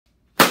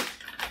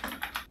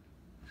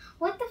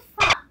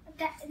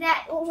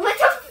that? What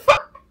the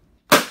fuck?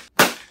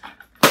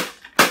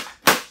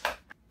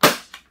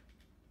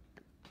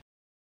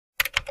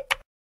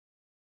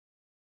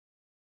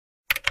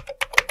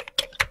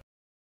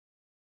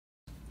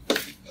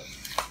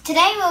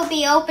 Today we'll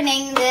be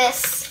opening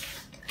this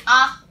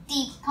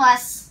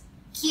OptiPlus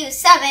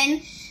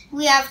Q7.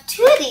 We have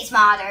two of these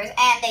monitors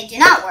and they do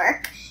not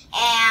work.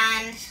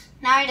 And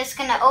now we're just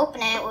gonna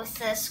open it with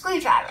the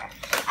screwdriver.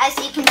 As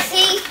you can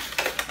see,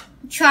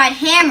 we tried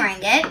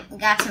hammering it. We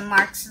got some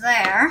marks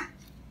there.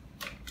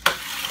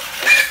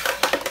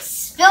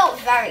 It's built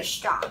very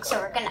strong, so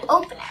we're gonna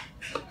open it.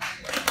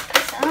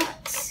 So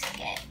let's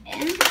get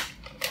in.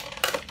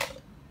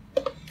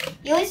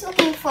 You're always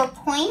looking for a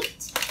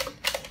point.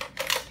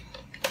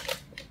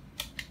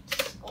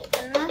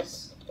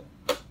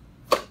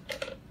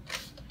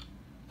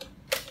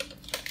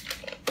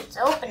 It's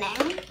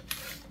opening.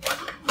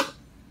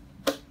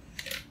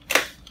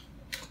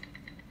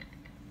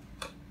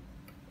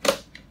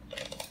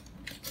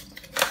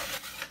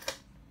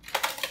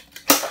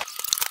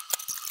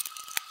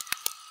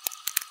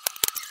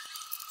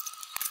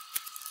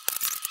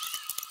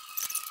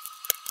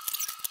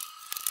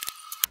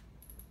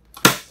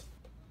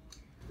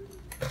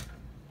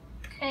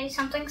 Okay,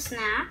 something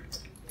snapped.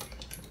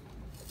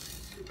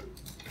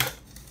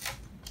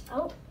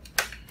 Oh.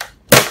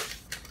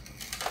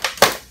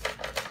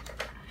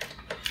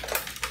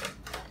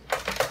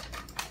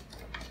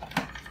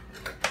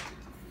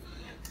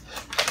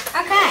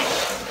 Okay,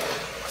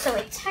 so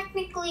we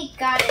technically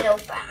got it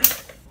open,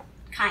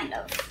 kind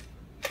of.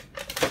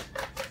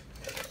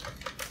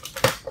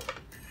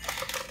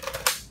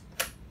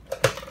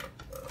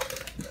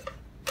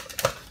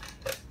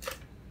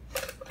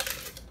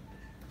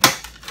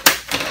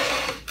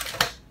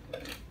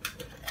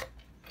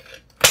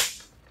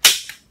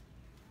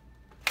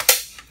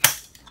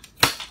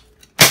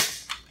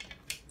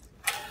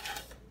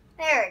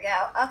 There we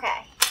go,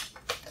 okay.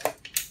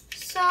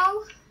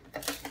 So,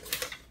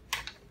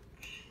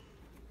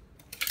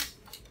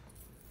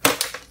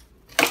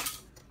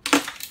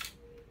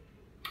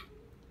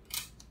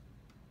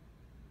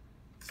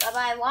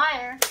 by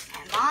wire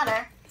and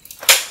solder.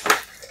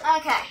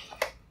 Okay.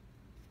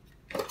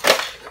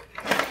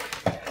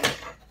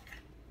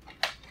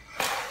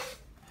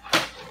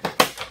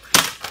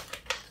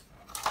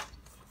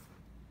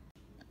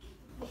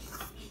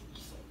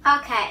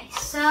 Okay,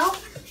 so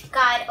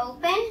got it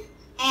open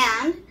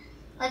and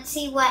let's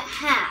see what it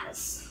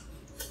has.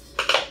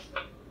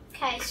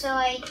 Okay, so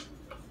I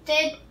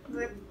did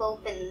rip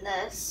open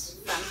this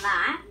from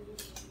that,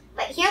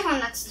 but here's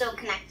one that's still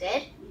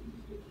connected.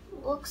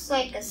 Looks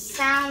like a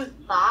sound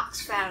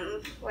box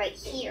from right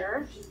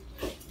here.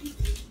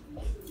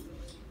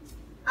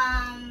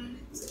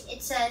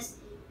 It says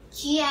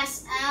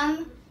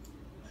GSM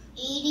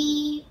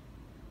 80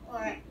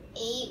 or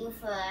 8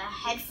 with a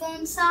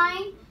headphone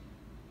sign,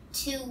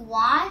 2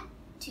 watt,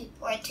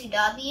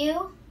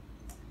 2W,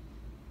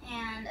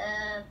 and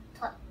a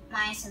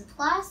minus and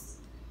plus,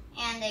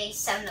 and a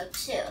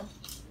 702.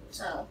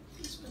 So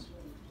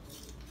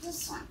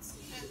this one's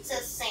it's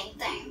the same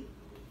thing.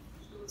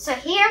 So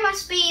here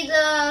must be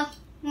the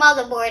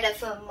motherboard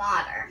of a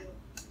monitor.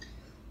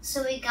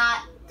 So we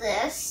got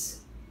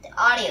this, the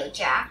audio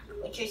jack,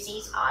 which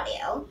receives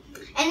audio.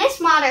 And this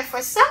monitor,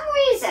 for some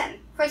reason,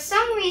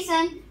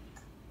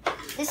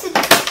 this is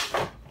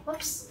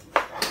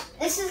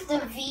the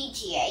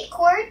VGA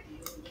cord.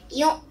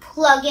 You don't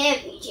plug in a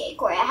VGA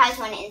cord. It has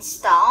one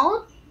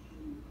installed,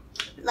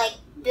 like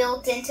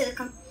built into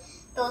the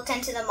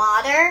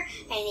monitor,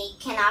 and you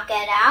cannot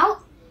get it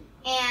out.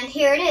 And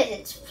here it is,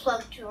 it's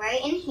plugged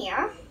right in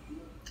here.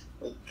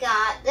 We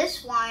got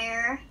this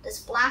wire,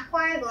 this black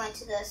wire going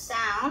to the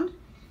sound,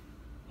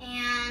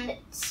 and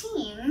it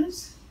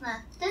seems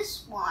that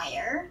this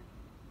wire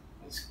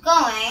is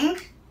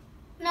going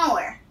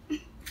nowhere.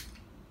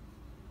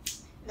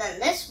 Then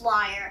this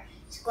wire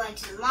is going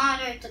to the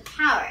monitor to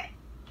power it.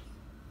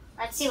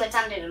 Let's see what's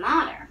under the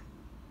monitor.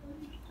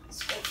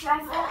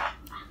 Screwdriver.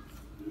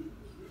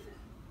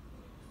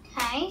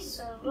 Okay,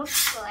 so it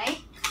looks like,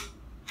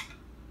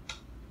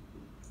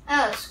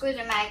 oh, the screws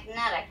are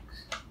magnetic.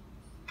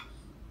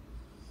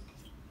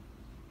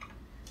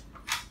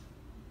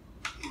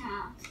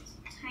 Oh,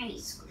 tiny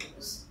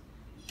screws.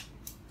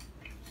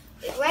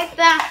 Be right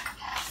back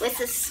with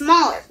a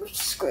smaller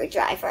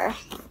screwdriver.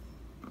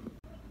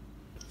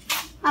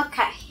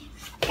 Okay,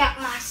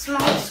 got my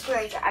small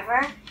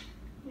screwdriver.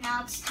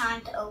 Now it's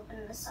time to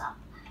open this up.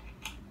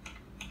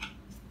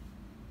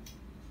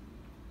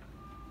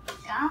 There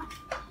we go.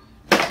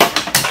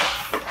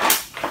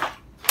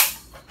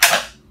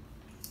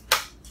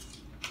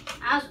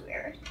 That was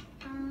weird.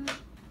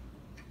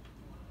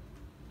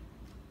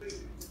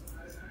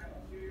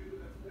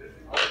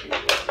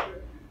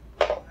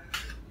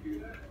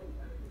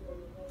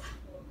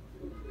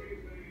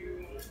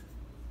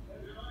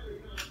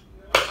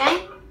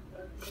 Okay.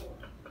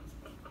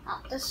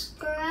 Got the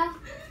screw.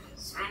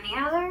 Is there any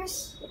others?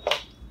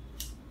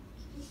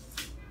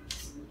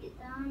 Get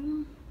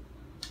down.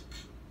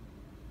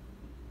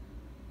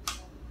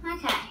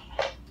 Okay.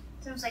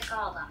 Seems like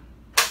all of them.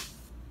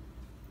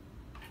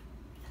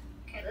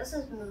 Okay, this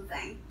is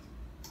moving.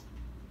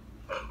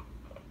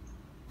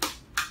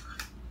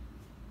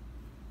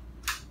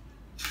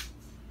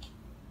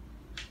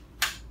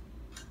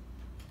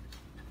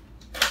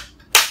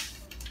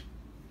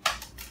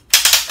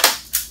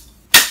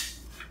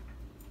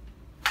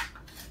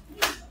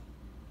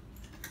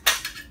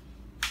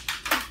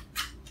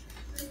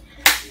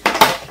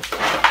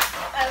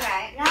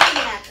 Okay, now I'm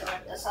gonna have to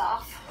rip this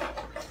off.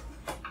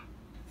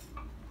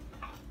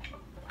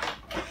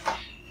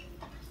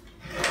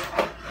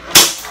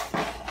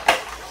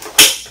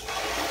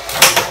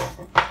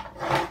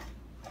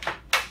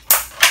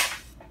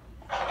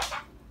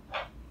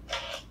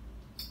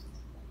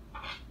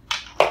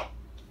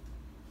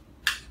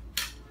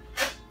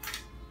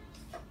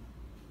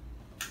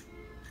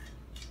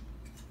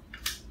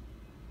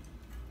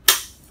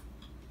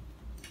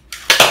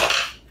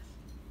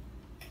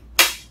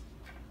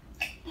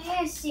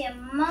 I see a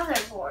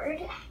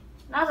motherboard.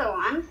 Another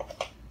one.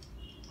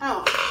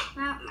 Oh,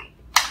 that might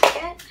be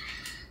it.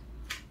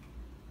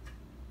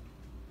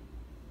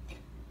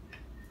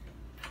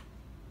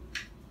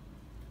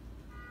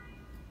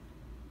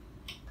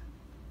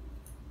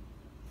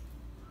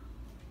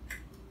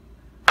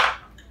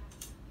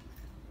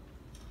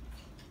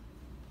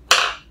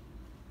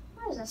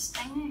 What is this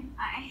thing?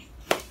 Okay.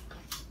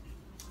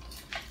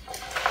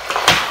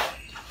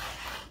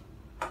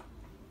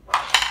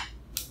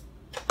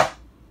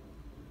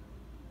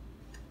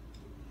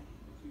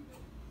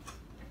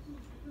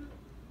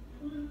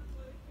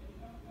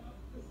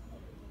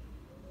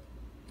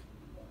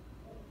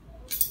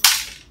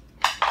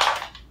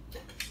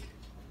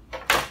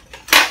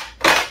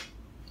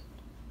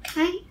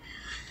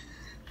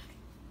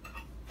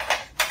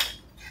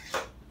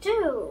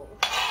 Two.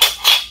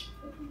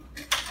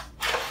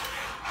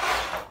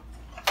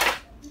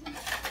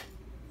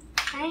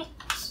 Okay.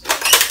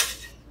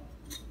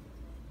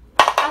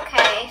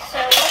 Okay, so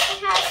what we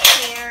have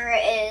here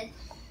is,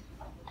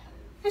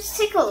 let's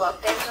take a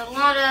look. There's a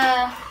lot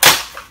of,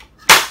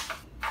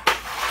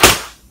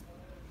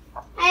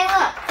 hey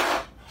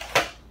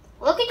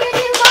look at your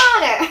new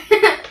water.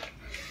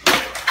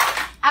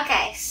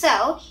 Okay,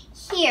 so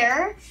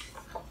here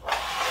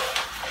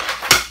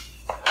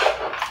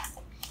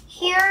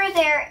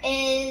there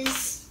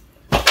is,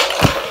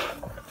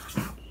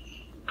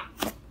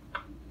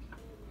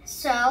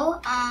 so,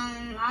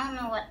 I don't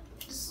know what,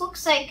 this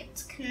looks like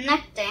it's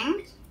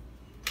connecting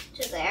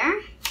to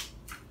there.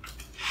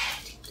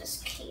 Take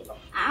this cable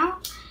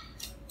out.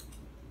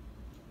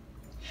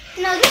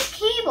 No, this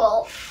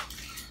cable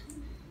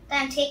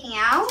that I'm taking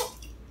out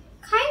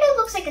kind of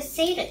looks like a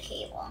SATA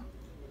cable.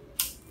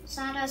 Is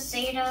that a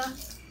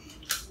SATA?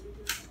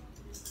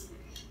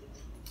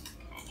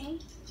 Okay,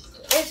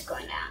 it's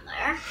going down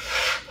there.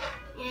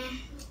 Yeah.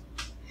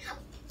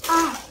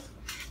 Oh,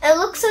 it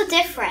looks so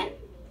different.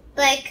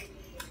 Like,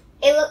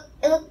 it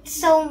looked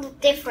so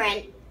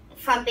different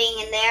from being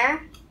in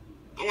there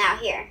and out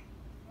here.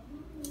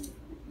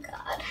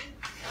 God.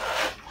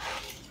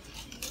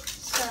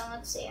 So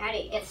let's see, how do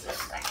you get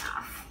this thing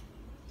off?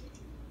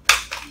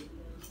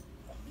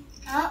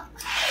 Oh,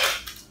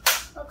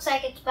 looks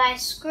like it's by a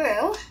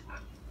screw.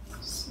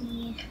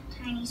 See,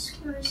 tiny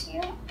screws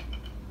here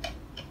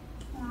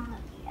along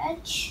the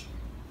edge.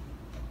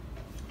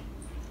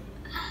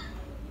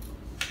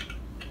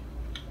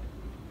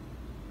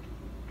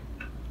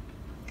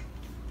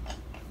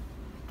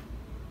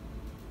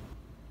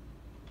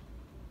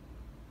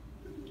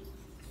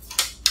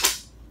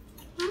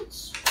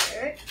 That's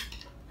weird.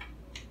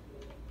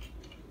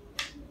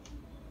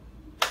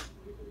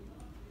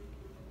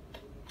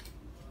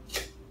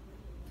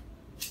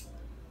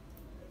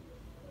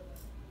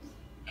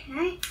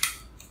 Okay.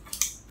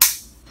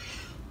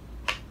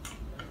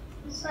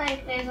 Looks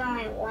like there's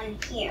only one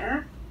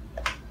here.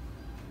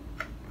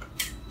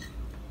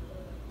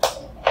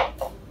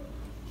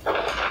 What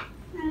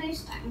are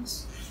these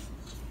things?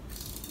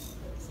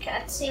 Okay,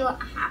 let's see what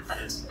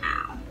happens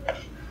now.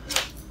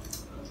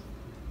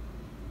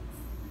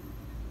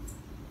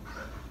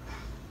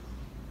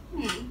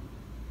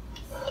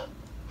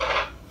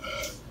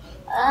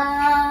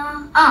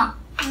 Oh,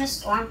 I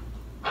missed one.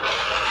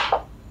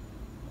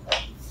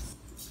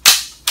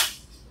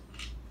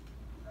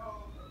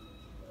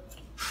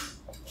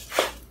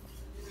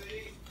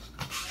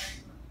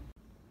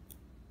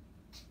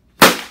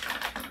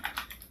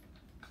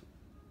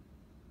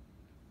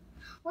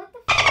 What the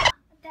fuck?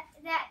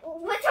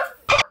 What the